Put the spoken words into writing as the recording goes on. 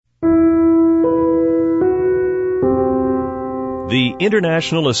The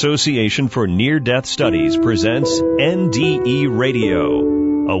International Association for Near-Death Studies presents NDE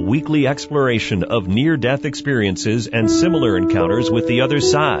Radio, a weekly exploration of near-death experiences and similar encounters with the other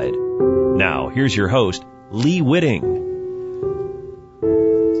side. Now, here's your host, Lee Whitting.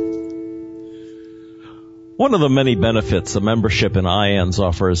 One of the many benefits a membership in IANDS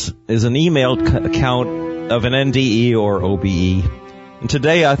offers is an emailed account of an NDE or OBE. And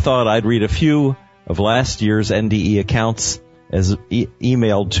today I thought I'd read a few of last year's NDE accounts as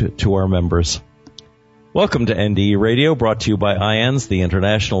emailed to our members. Welcome to NDE Radio, brought to you by IANDS, the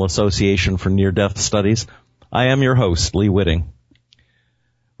International Association for Near-Death Studies. I am your host, Lee Whitting.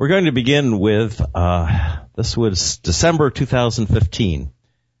 We're going to begin with, this was December 2015,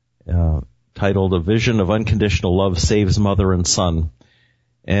 titled A Vision of Unconditional Love Saves Mother and Son.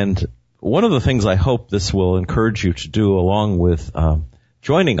 And one of the things I hope this will encourage you to do, along with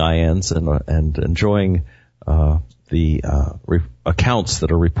joining IANDS and enjoying the accounts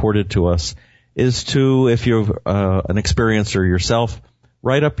that are reported to us, is to, if you're an experiencer yourself,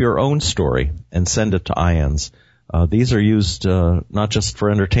 write up your own story and send it to IANDS. These are used not just for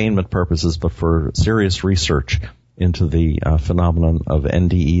entertainment purposes, but for serious research into the phenomenon of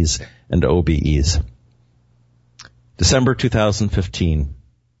NDEs and OBEs. December 2015.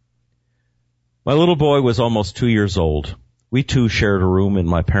 My little boy was almost 2 years old. We too shared a room in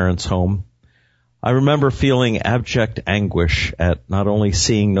my parents' home. I remember feeling abject anguish at not only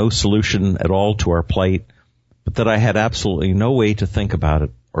seeing no solution at all to our plight, but that I had absolutely no way to think about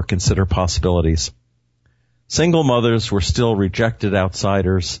it or consider possibilities. Single mothers were still rejected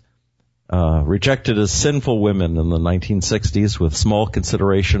outsiders, rejected as sinful women in the 1960s with small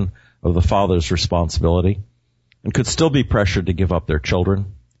consideration of the father's responsibility, and could still be pressured to give up their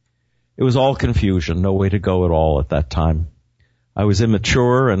children. It was all confusion, no way to go at all at that time. I was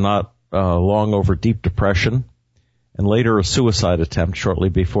immature and not long over deep depression, and later a suicide attempt shortly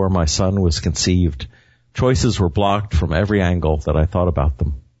before my son was conceived. Choices were blocked from every angle that I thought about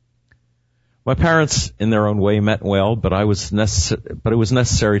them. My parents, in their own way, meant well, but it was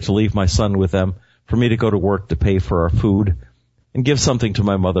necessary to leave my son with them for me to go to work to pay for our food and give something to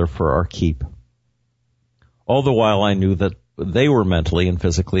my mother for our keep. All the while I knew that they were mentally and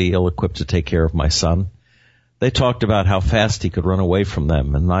physically ill-equipped to take care of my son. They talked about how fast he could run away from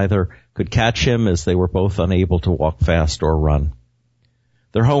them, and neither could catch him as they were both unable to walk fast or run.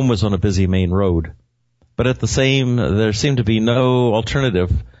 Their home was on a busy main road, but there seemed to be no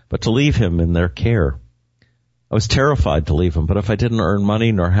alternative but to leave him in their care. I was terrified to leave him, but if I didn't earn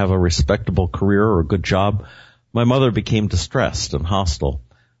money nor have a respectable career or a good job, my mother became distressed and hostile.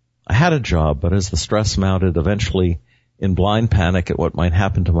 I had a job, but as the stress mounted, eventually, in blind panic at what might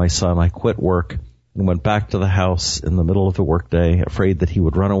happen to my son, I quit work and went back to the house in the middle of the workday, afraid that he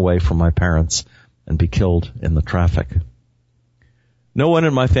would run away from my parents and be killed in the traffic. No one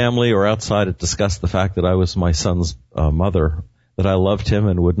in my family or outside had discussed the fact that I was my son's mother, that I loved him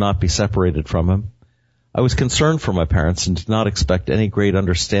and would not be separated from him. I was concerned for my parents and did not expect any great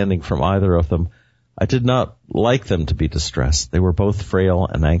understanding from either of them. I did not like them to be distressed. They were both frail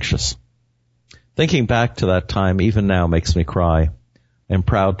and anxious. Thinking back to that time even now makes me cry. I am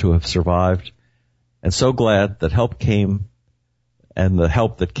proud to have survived, and so glad that help came, and the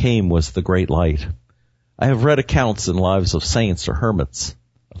help that came was the great light. I have read accounts in lives of saints or hermits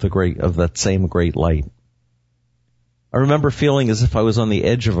of that same great light. I remember feeling as if I was on the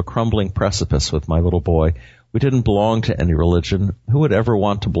edge of a crumbling precipice with my little boy. We didn't belong to any religion. Who would ever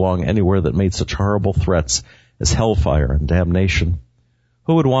want to belong anywhere that made such horrible threats as hellfire and damnation?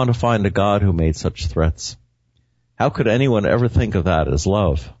 Who would want to find a God who made such threats? How could anyone ever think of that as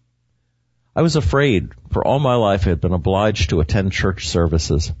love? I was afraid. For all my life I had been obliged to attend church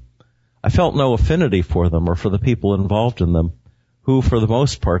services. I felt no affinity for them or for the people involved in them, who for the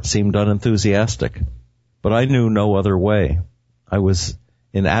most part seemed unenthusiastic. But I knew no other way. I was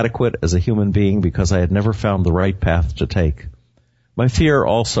inadequate as a human being because I had never found the right path to take. My fear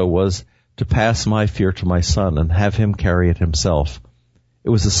also was to pass my fear to my son and have him carry it himself. It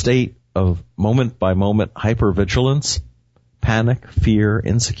was a state of moment-by-moment hypervigilance, panic, fear,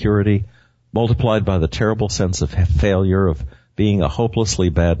 insecurity, multiplied by the terrible sense of failure of being a hopelessly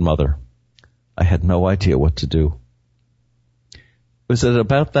bad mother. I had no idea what to do. It was at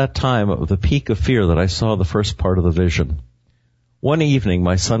about that time of the peak of fear that I saw the first part of the vision. One evening,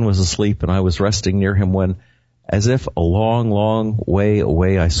 my son was asleep and I was resting near him when, as if a long, long way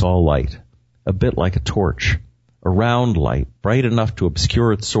away, I saw a light, a bit like a torch, a round light, bright enough to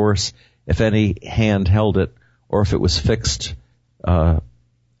obscure its source if any hand held it, or if it was fixed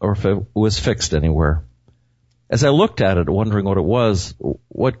anywhere. As I looked at it, wondering what it was,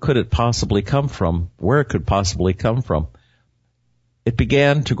 what could it possibly come from, where it could possibly come from, It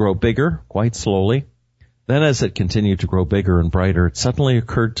began to grow bigger, quite slowly. Then as it continued to grow bigger and brighter, it suddenly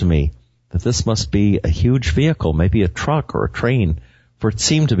occurred to me that this must be a huge vehicle, maybe a truck or a train, for it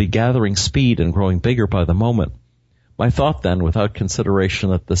seemed to be gathering speed and growing bigger by the moment. My thought then, without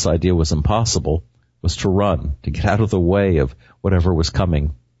consideration that this idea was impossible, was to run, to get out of the way of whatever was coming.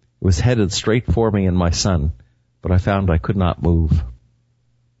 It was headed straight for me and my son, but I found I could not move.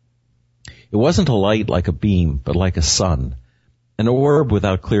 It wasn't a light like a beam, but like a sun, an orb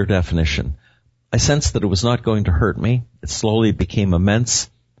without clear definition. I sensed that it was not going to hurt me. It slowly became immense.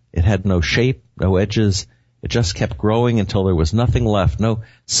 It had no shape, no edges. It just kept growing until there was nothing left, no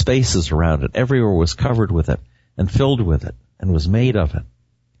spaces around it. Everywhere was covered with it and filled with it and was made of it.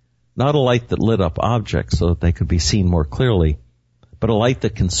 Not a light that lit up objects so that they could be seen more clearly, but a light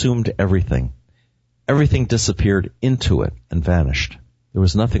that consumed everything. Everything disappeared into it and vanished. There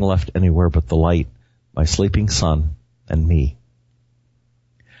was nothing left anywhere but the light, my sleeping son, and me.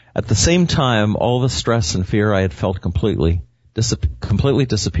 At the same time, all the stress and fear I had felt completely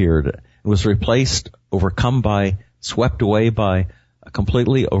disappeared and was replaced, overcome by, swept away by a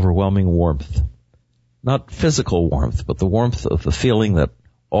completely overwhelming warmth. Not physical warmth, but the warmth of the feeling that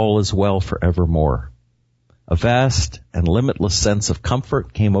all is well forevermore. A vast and limitless sense of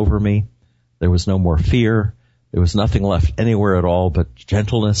comfort came over me. There was no more fear. There was nothing left anywhere at all but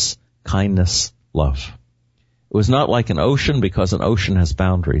gentleness, kindness, love. It was not like an ocean, because an ocean has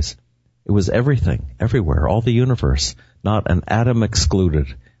boundaries. It was everything, everywhere, all the universe, not an atom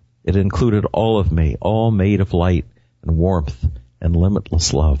excluded. It included all of me, all made of light and warmth and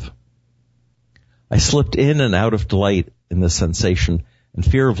limitless love. I slipped in and out of delight in this sensation and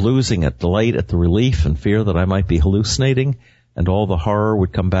fear of losing it, delight at the relief and fear that I might be hallucinating and all the horror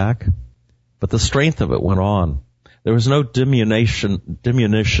would come back. But the strength of it went on. There was no diminution,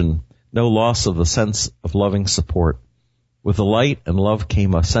 no loss of the sense of loving support. With the light and love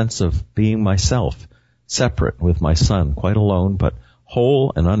came a sense of being myself, separate with my son, quite alone, but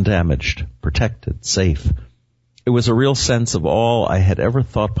whole and undamaged, protected, safe. It was a real sense of all I had ever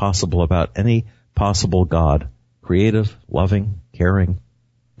thought possible about any possible God, creative, loving, caring,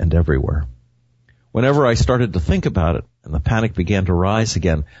 and everywhere. Whenever I started to think about it, and the panic began to rise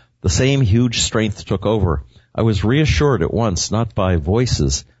again, the same huge strength took over. I was reassured at once, not by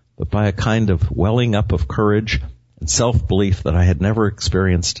voices, but by a kind of welling up of courage and self-belief that I had never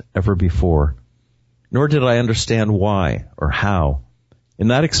experienced ever before. Nor did I understand why or how. In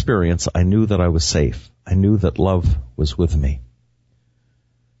that experience, I knew that I was safe. I knew that love was with me.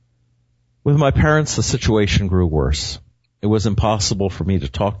 With my parents, the situation grew worse. It was impossible for me to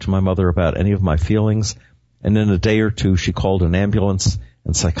talk to my mother about any of my feelings, and in a day or two she called an ambulance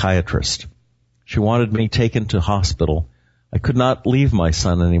and psychiatrist. She wanted me taken to hospital. I could not leave my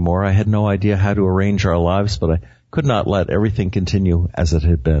son anymore. I had no idea how to arrange our lives, but I could not let everything continue as it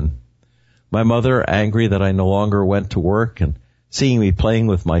had been. My mother, angry that I no longer went to work and seeing me playing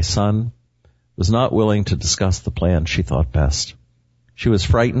with my son, was not willing to discuss the plan she thought best. She was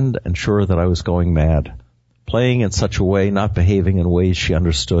frightened and sure that I was going mad. Playing in such a way, not behaving in ways she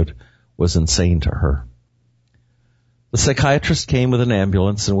understood, was insane to her. The psychiatrist came with an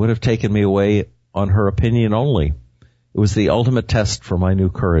ambulance and would have taken me away on her opinion only. It was the ultimate test for my new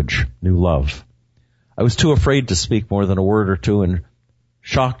courage, new love. I was too afraid to speak more than a word or two and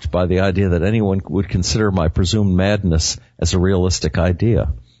shocked by the idea that anyone would consider my presumed madness as a realistic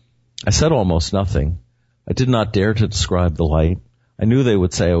idea. I said almost nothing. I did not dare to describe the light. I knew they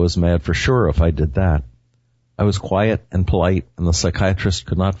would say I was mad for sure if I did that. I was quiet and polite, and the psychiatrist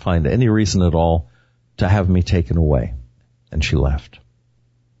could not find any reason at all to have me taken away, and she left.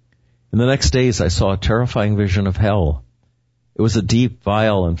 In the next days, I saw a terrifying vision of hell. It was a deep,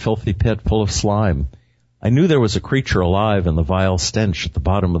 vile, and filthy pit full of slime. I knew there was a creature alive in the vile stench at the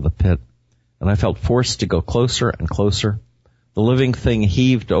bottom of the pit, and I felt forced to go closer and closer. The living thing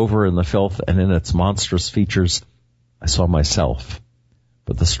heaved over in the filth, and in its monstrous features, I saw myself.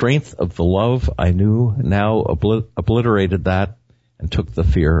 But the strength of the love I knew now obliterated that and took the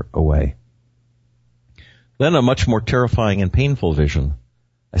fear away. Then a much more terrifying and painful vision.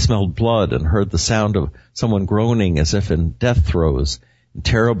 I smelled blood and heard the sound of someone groaning as if in death throes, in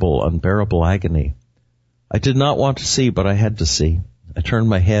terrible, unbearable agony. I did not want to see, but I had to see. I turned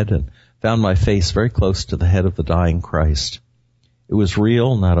my head and found my face very close to the head of the dying Christ. It was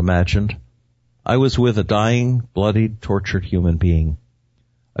real, not imagined. I was with a dying, bloodied, tortured human being.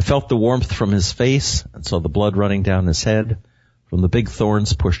 I felt the warmth from his face and saw the blood running down his head from the big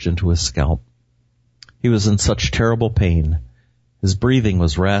thorns pushed into his scalp. He was in such terrible pain. His breathing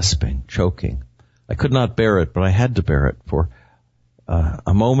was rasping, choking. I could not bear it, but I had to bear it. For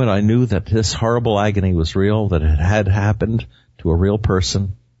a moment I knew that this horrible agony was real, that it had happened to a real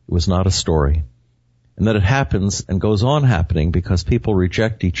person. It was not a story. And that it happens and goes on happening because people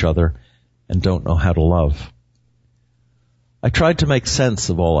reject each other and don't know how to love. I tried to make sense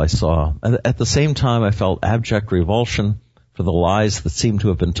of all I saw. At the same time, I felt abject revulsion for the lies that seemed to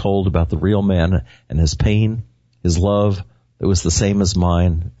have been told about the real man and his pain, his love that was the same as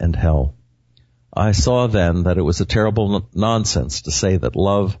mine, and hell. I saw then that it was a terrible nonsense to say that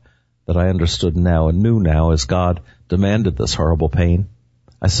love that I understood now and knew now as God demanded this horrible pain.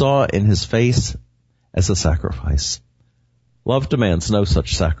 I saw in his face as a sacrifice. Love demands no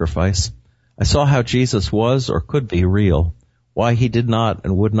such sacrifice. I saw how Jesus was or could be real, why he did not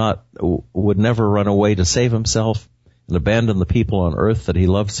and would never run away to save himself and abandon the people on earth that he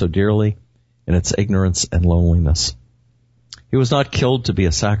loved so dearly in its ignorance and loneliness. He was not killed to be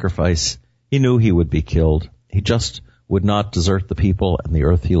a sacrifice. He knew he would be killed. He just would not desert the people and the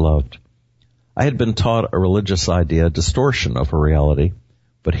earth he loved. I had been taught a religious idea, a distortion of a reality,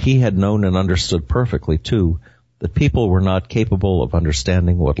 but he had known and understood perfectly, too, that people were not capable of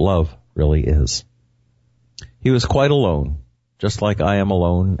understanding what love really is. He was quite alone, just like I am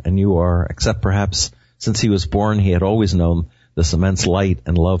alone and you are, except perhaps since he was born he had always known this immense light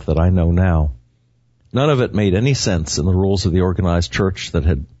and love that I know now. None of it made any sense in the rules of the organized church that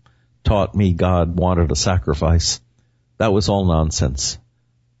had taught me God wanted a sacrifice. That was all nonsense.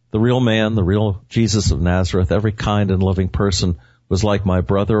 The real man, the real Jesus of Nazareth, every kind and loving person was like my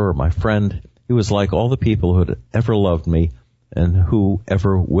brother or my friend. He was like all the people who had ever loved me and who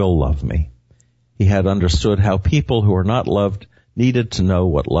ever will love me. He had understood how people who are not loved needed to know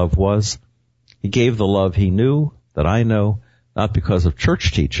what love was. He gave the love he knew, that I know, not because of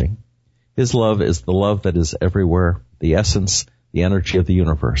church teaching. His love is the love that is everywhere, the essence, the energy of the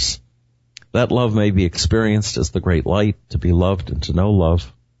universe. That love may be experienced as the great light, to be loved and to know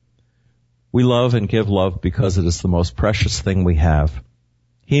love. We love and give love because it is the most precious thing we have.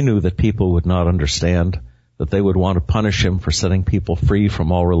 He knew that people would not understand, that they would want to punish him for setting people free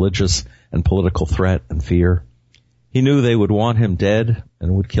from all religious and political threat and fear. He knew they would want him dead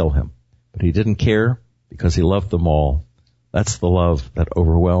and would kill him, but he didn't care because he loved them all. That's the love that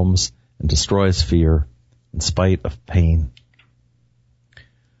overwhelms and destroys fear in spite of pain.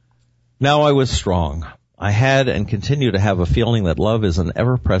 Now I was strong. I had and continue to have a feeling that love is an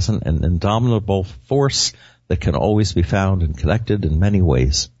ever-present and indomitable force that can always be found and connected in many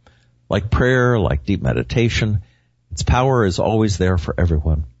ways. Like prayer, like deep meditation, its power is always there for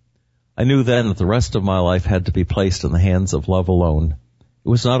everyone. I knew then that the rest of my life had to be placed in the hands of love alone. It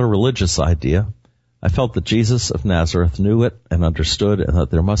was not a religious idea. I felt that Jesus of Nazareth knew it and understood, and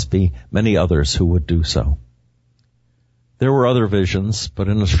that there must be many others who would do so. There were other visions, but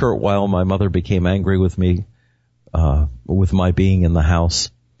in a short while my mother became angry with me, with my being in the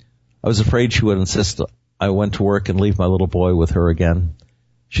house. I was afraid she would insist I went to work and leave my little boy with her again.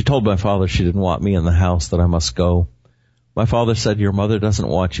 She told my father she didn't want me in the house, that I must go. My father said, "Your mother doesn't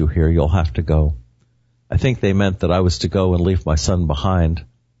want you here, you'll have to go." I think they meant that I was to go and leave my son behind.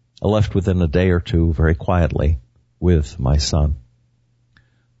 I left within a day or two, very quietly, with my son.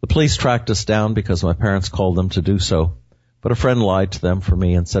 The police tracked us down because my parents called them to do so, but a friend lied to them for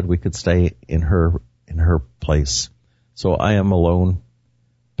me and said we could stay in her place. So I am alone,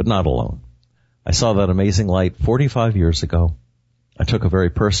 but not alone. I saw that amazing light 45 years ago. I took a very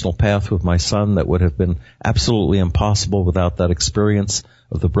personal path with my son that would have been absolutely impossible without that experience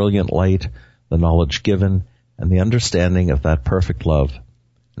of the brilliant light, the knowledge given, and the understanding of that perfect love.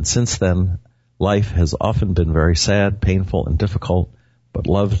 And since then, life has often been very sad, painful, and difficult, but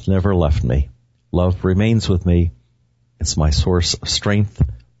love never left me. Love remains with me. It's my source of strength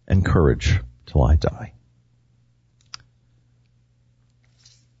and courage till I die.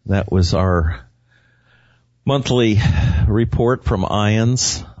 That was our monthly report from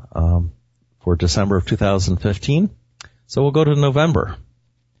IANDS for December of 2015. So we'll go to November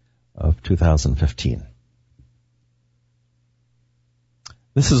of 2015.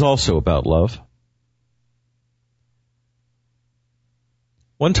 This is also about love.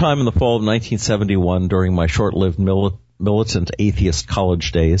 One time in the fall of 1971, during my short-lived militant atheist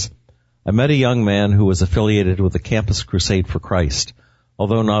college days, I met a young man who was affiliated with the Campus Crusade for Christ,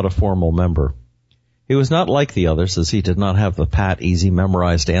 although not a formal member. He was not like the others, as he did not have the pat, easy,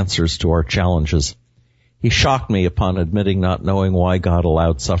 memorized answers to our challenges. He shocked me upon admitting not knowing why God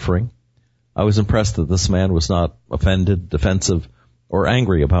allowed suffering. I was impressed that this man was not offended, defensive, or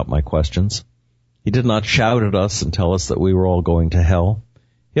angry about my questions. He did not shout at us and tell us that we were all going to hell.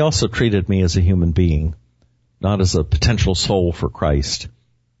 He also treated me as a human being, not as a potential soul for Christ.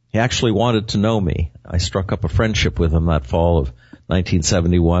 He actually wanted to know me. I struck up a friendship with him that fall of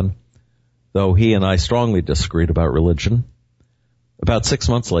 1971, though he and I strongly disagreed about religion. About 6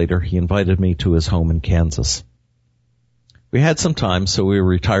 months later, he invited me to his home in Kansas. We had some time, so we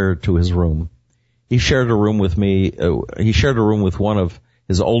retired to his room. He shared a room with me. He shared a room with one of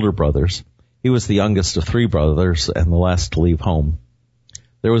his older brothers. He was the youngest of 3 brothers and the last to leave home.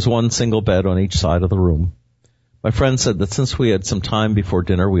 There was one single bed on each side of the room. My friend said that since we had some time before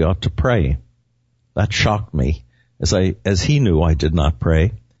dinner, we ought to pray. That shocked me, as he knew I did not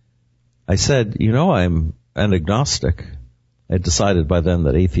pray. I said, I'm an agnostic. I had decided by then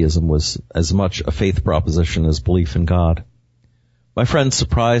that atheism was as much a faith proposition as belief in God. My friend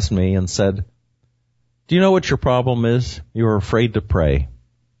surprised me and said, "Do you know what your problem is? You are afraid to pray."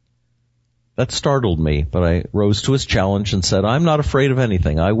 That startled me, but I rose to his challenge and said, "I'm not afraid of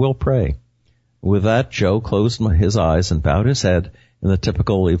anything. I will pray." With that, Joe closed his eyes and bowed his head in the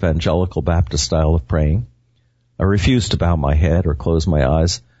typical evangelical Baptist style of praying. I refused to bow my head or close my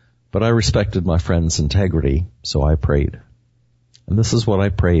eyes, but I respected my friend's integrity, so I prayed. And this is what I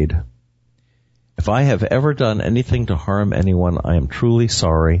prayed. If I have ever done anything to harm anyone, I am truly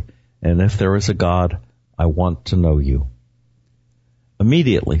sorry, and if there is a God, I want to know you.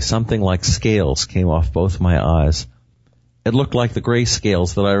 Immediately, something like scales came off both my eyes. It looked like the gray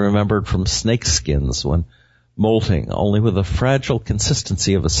scales that I remembered from snake skins when molting, only with the fragile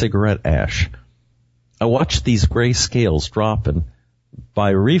consistency of a cigarette ash. I watched these gray scales drop and, by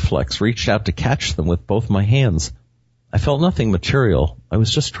reflex, reached out to catch them with both my hands. I felt nothing material. I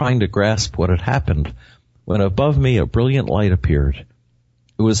was just trying to grasp what had happened when above me a brilliant light appeared.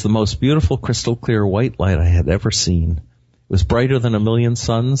 It was the most beautiful crystal clear white light I had ever seen. It was brighter than 1,000,000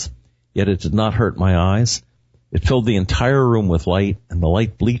 suns, yet it did not hurt my eyes. It filled the entire room with light, and the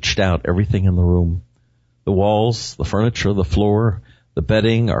light bleached out everything in the room. The walls, the furniture, the floor, the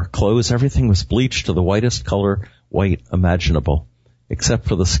bedding, our clothes, everything was bleached to the whitest color white imaginable, except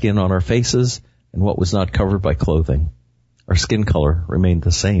for the skin on our faces and what was not covered by clothing. Our skin color remained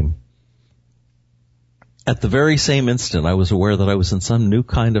the same. At the very same instant, I was aware that I was in some new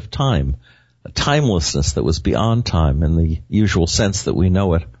kind of time, a timelessness that was beyond time in the usual sense that we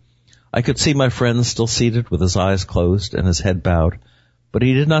know it. I could see my friend still seated with his eyes closed and his head bowed, but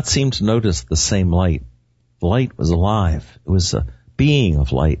he did not seem to notice the same light. The light was alive. It was a being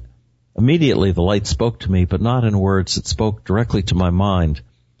of light. Immediately the light spoke to me, but not in words. It spoke directly to my mind.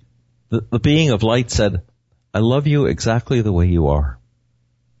 The being of light said, "I love you exactly the way you are."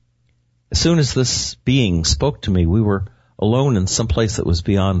 As soon as this being spoke to me, we were alone in some place that was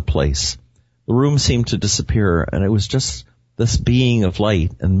beyond place. The room seemed to disappear, and it was just this being of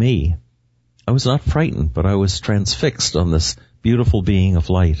light and me. I was not frightened, but I was transfixed on this beautiful being of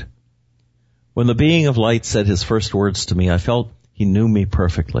light. When the being of light said his first words to me, I felt he knew me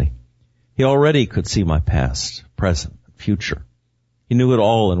perfectly. He already could see my past, present, and future. He knew it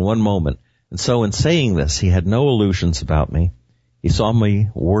all in one moment, and so in saying this, he had no illusions about me. He saw me,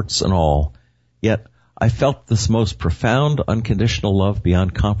 warts and all. Yet I felt this most profound, unconditional love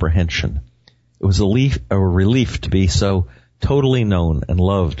beyond comprehension. It was a relief to be so totally known and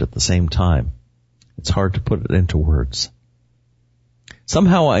loved at the same time. It's hard to put it into words.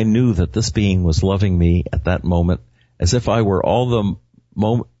 Somehow I knew that this being was loving me at that moment, as if it were all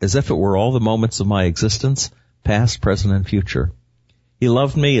the moments of my existence, past, present, and future. He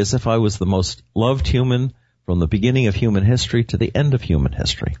loved me as if I was the most loved human from the beginning of human history to the end of human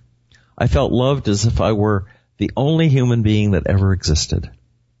history. I felt loved as if I were the only human being that ever existed.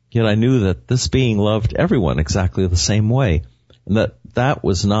 Yet I knew that this being loved everyone exactly the same way, and that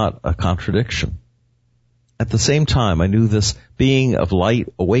was not a contradiction. At the same time, I knew this being of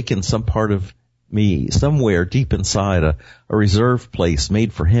light awakened some part of me, somewhere deep inside, a reserved place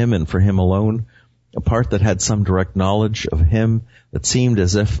made for him and for him alone, a part that had some direct knowledge of him that seemed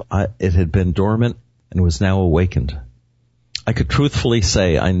as if it had been dormant and was now awakened. I could truthfully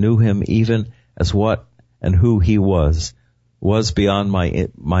say I knew him even as what and who he was beyond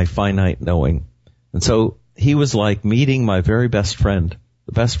my finite knowing. And so he was like meeting my very best friend,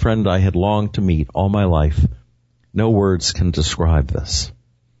 the best friend I had longed to meet all my life. No words can describe this.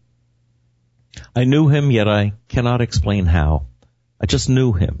 I knew him, yet I cannot explain how. I just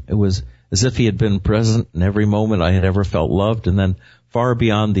knew him. It was as if he had been present in every moment I had ever felt loved, and then far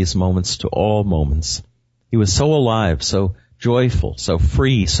beyond these moments to all moments. He was so alive, so joyful, so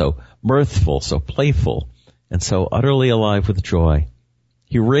free, so mirthful, so playful, and so utterly alive with joy.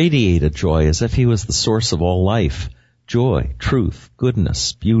 He radiated joy as if he was the source of all life, joy, truth,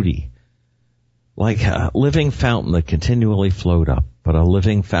 goodness, beauty, like a living fountain that continually flowed up, but a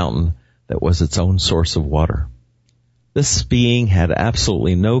living fountain that was its own source of water. This being had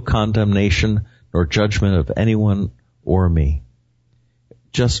absolutely no condemnation nor judgment of anyone or me. It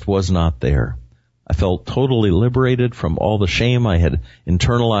just was not there. I felt totally liberated from all the shame I had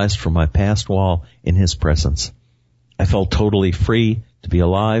internalized from my past while in his presence. I felt totally free to be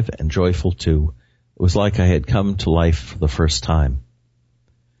alive and joyful too. It was like I had come to life for the first time.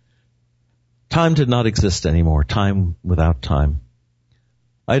 Time did not exist anymore, time without time.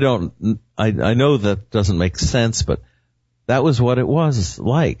 I know that doesn't make sense, but that was what it was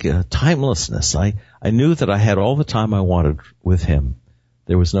like, timelessness. I knew that I had all the time I wanted with him.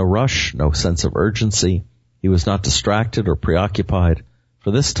 There was no rush, no sense of urgency. He was not distracted or preoccupied.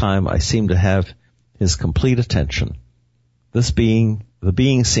 For this time, I seemed to have his complete attention. The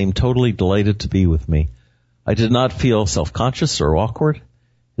being seemed totally delighted to be with me. I did not feel self-conscious or awkward.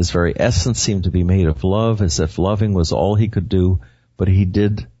 His very essence seemed to be made of love, as if loving was all he could do, but he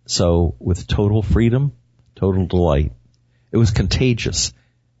did so with total freedom, total delight. It was contagious,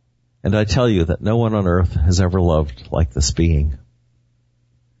 and I tell you that no one on earth has ever loved like this being.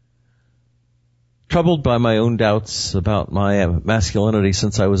 Troubled by my own doubts about my masculinity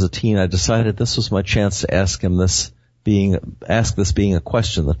since I was a teen, I decided this was my chance to ask this being a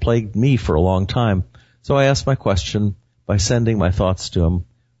question that plagued me for a long time. So I asked my question by sending my thoughts to him,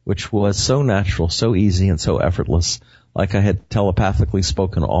 which was so natural, so easy, and so effortless, like I had telepathically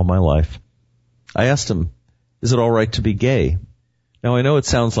spoken all my life. I asked him, is it all right to be gay? Now, I know it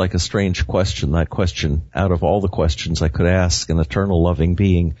sounds like a strange question, that question out of all the questions I could ask an eternal loving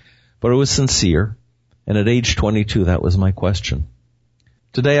being, but it was sincere, and at age 22, that was my question.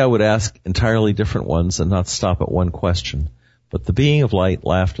 Today, I would ask entirely different ones and not stop at one question, but the being of light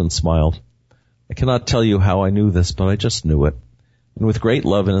laughed and smiled. I cannot tell you how I knew this, but I just knew it. And with great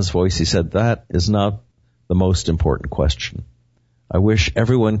love in his voice, he said, that is not the most important question. I wish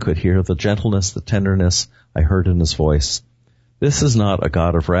everyone could hear the gentleness, the tenderness I heard in his voice. This is not a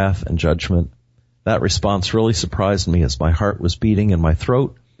God of wrath and judgment. That response really surprised me as my heart was beating in my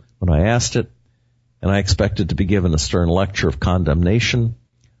throat when I asked it, and I expected to be given a stern lecture of condemnation.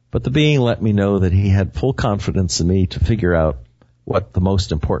 But the being let me know that he had full confidence in me to figure out what the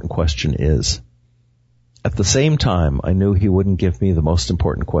most important question is. At the same time, I knew he wouldn't give me the most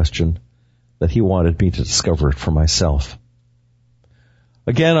important question, that he wanted me to discover it for myself.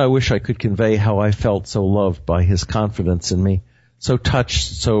 Again, I wish I could convey how I felt so loved by his confidence in me, so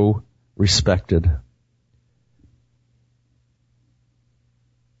touched, so respected.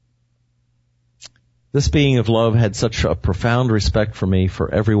 This being of love had such a profound respect for me,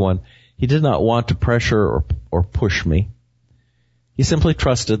 for everyone. He did not want to pressure or push me. He simply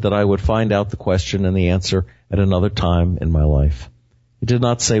trusted that I would find out the question and the answer at another time in my life. He did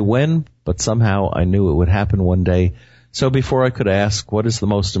not say when, but somehow I knew it would happen one day. So before I could ask, what is the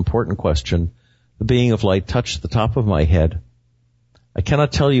most important question, the being of light touched the top of my head. I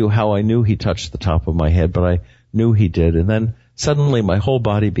cannot tell you how I knew he touched the top of my head, but I knew he did. And then suddenly my whole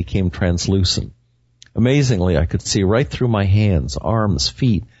body became translucent. Amazingly, I could see right through my hands, arms,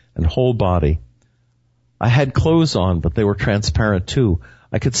 feet, and whole body. I had clothes on, but they were transparent too.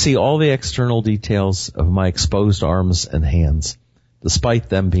 I could see all the external details of my exposed arms and hands, despite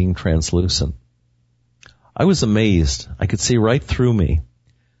them being translucent. I was amazed. I could see right through me.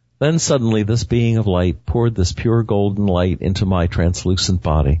 Then suddenly this being of light poured this pure golden light into my translucent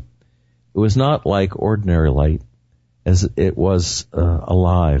body. It was not like ordinary light, as it was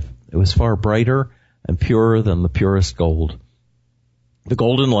alive. It was far brighter and purer than the purest gold. The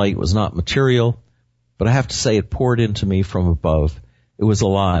golden light was not material, but I have to say it poured into me from above. It was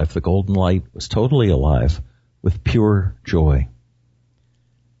alive. The golden light was totally alive with pure joy.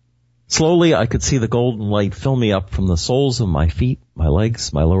 Slowly, I could see the golden light fill me up from the soles of my feet, my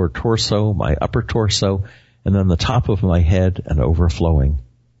legs, my lower torso, my upper torso, and then the top of my head and overflowing.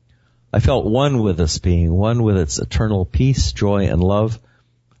 I felt one with this being, one with its eternal peace, joy, and love.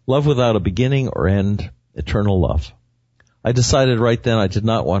 Love without a beginning or end, eternal love. I decided right then I did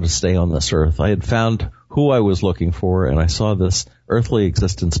not want to stay on this earth. I had found who I was looking for, and I saw this earthly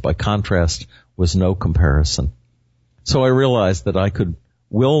existence by contrast was no comparison. So I realized that I could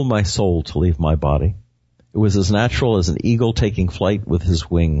will my soul to leave my body. It was as natural as an eagle taking flight with his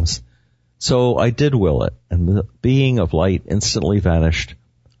wings. So I did will it, and the being of light instantly vanished.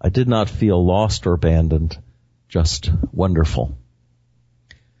 I did not feel lost or abandoned, just wonderful.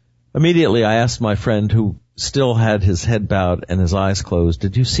 Immediately I asked my friend, who still had his head bowed and his eyes closed,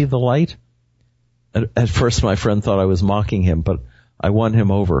 did you see the light? At first my friend thought I was mocking him, but I won him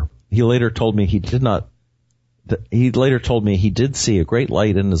over. He later told me he did see a great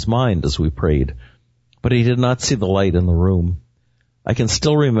light in his mind as we prayed, but he did not see the light in the room. I can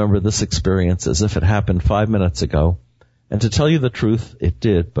still remember this experience as if it happened 5 minutes ago, and to tell you the truth, it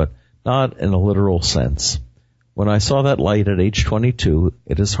did, but not in a literal sense. When I saw that light at age 22,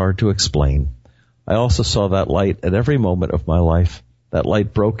 it is hard to explain. I also saw that light at every moment of my life. That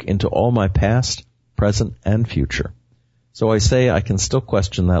light broke into all my past, present, and future. So I say I can still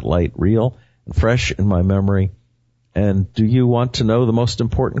question that light, real and fresh in my memory. And do you want to know the most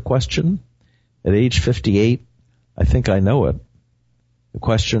important question? At age 58, I think I know it. The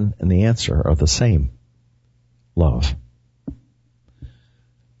question and the answer are the same. Love.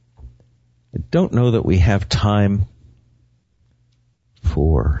 I don't know that we have time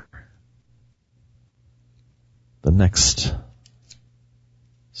for the next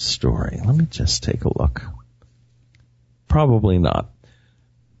story. Let me just take a look. Probably not.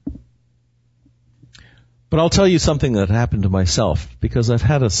 But I'll tell you something that happened to myself, because I've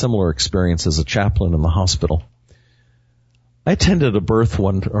had a similar experience as a chaplain in the hospital. I attended a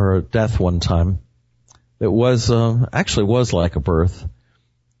death one time that was actually was like a birth.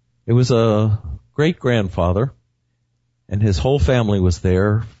 It was a great-grandfather, and his whole family was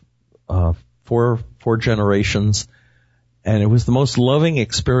there, four generations, and it was the most loving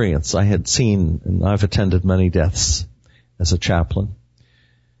experience I had seen, and I've attended many deaths as a chaplain.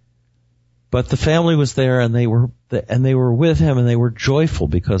 But the family was there, and they were with him, and they were joyful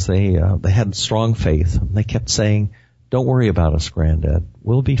because they had strong faith. And they kept saying, "Don't worry about us, Granddad.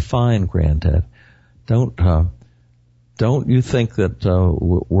 We'll be fine, Granddad. Don't you think that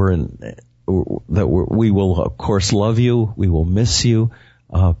we will of course love you. We will miss you,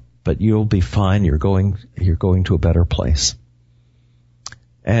 but you'll be fine. You're going to a better place."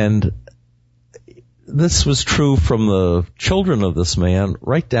 And this was true from the children of this man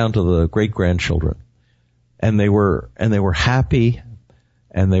right down to the great-grandchildren. And they were happy,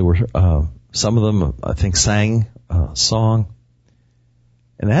 and they were, some of them, I think, sang a song.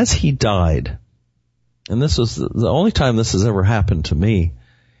 And as he died, and this was the only time this has ever happened to me,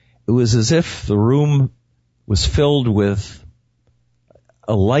 it was as if the room was filled with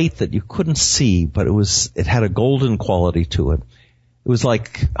a light that you couldn't see, but it had a golden quality to it. It was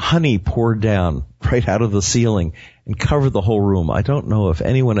like honey poured down right out of the ceiling and covered the whole room. I don't know if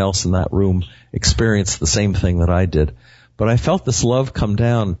anyone else in that room experienced the same thing that I did, but I felt this love come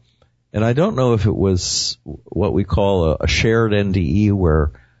down, and I don't know if it was what we call a shared NDE,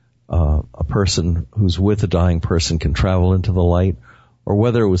 where a person who's with a dying person can travel into the light, or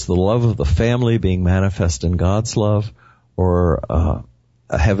whether it was the love of the family being manifest in God's love, or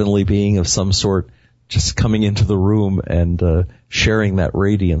a heavenly being of some sort just coming into the room and sharing that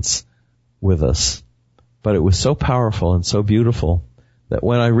radiance with us. But it was so powerful and so beautiful that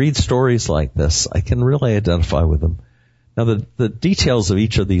when I read stories like this, I can really identify with them. Now, the details of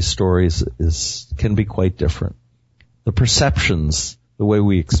each of these stories can be quite different. The perceptions, the way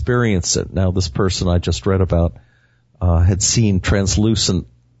we experience it. Now, this person I just read about had seen translucent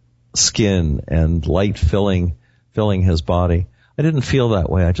skin and light filling his body. I didn't feel that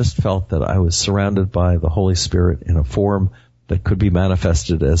way. I just felt that I was surrounded by the Holy Spirit in a form that could be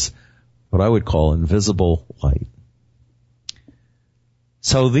manifested as what I would call invisible light.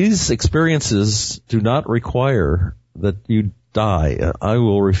 So these experiences do not require that you die. I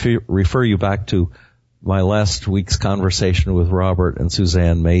will refer you back to my last week's conversation with Robert and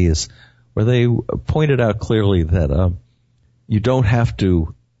Suzanne Mays, where they pointed out clearly that you don't have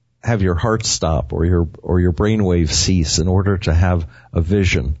to have your heart stop or your brainwave cease in order to have a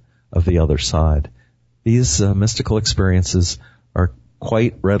vision of the other side. These mystical experiences are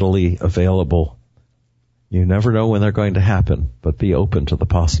quite readily available. You never know when they're going to happen, but be open to the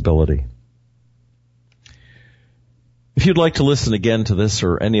possibility. If you'd like to listen again to this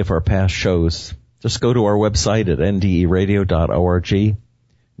or any of our past shows, just go to our website at nderadio.org.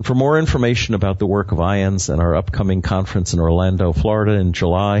 And for more information about the work of IANDS and our upcoming conference in Orlando, Florida in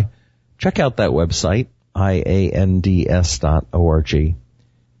July, check out that website, iands.org.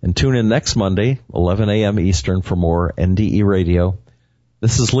 And tune in next Monday, 11 a.m. Eastern, for more NDE Radio.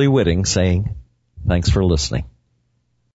 This is Lee Whitting saying, thanks for listening.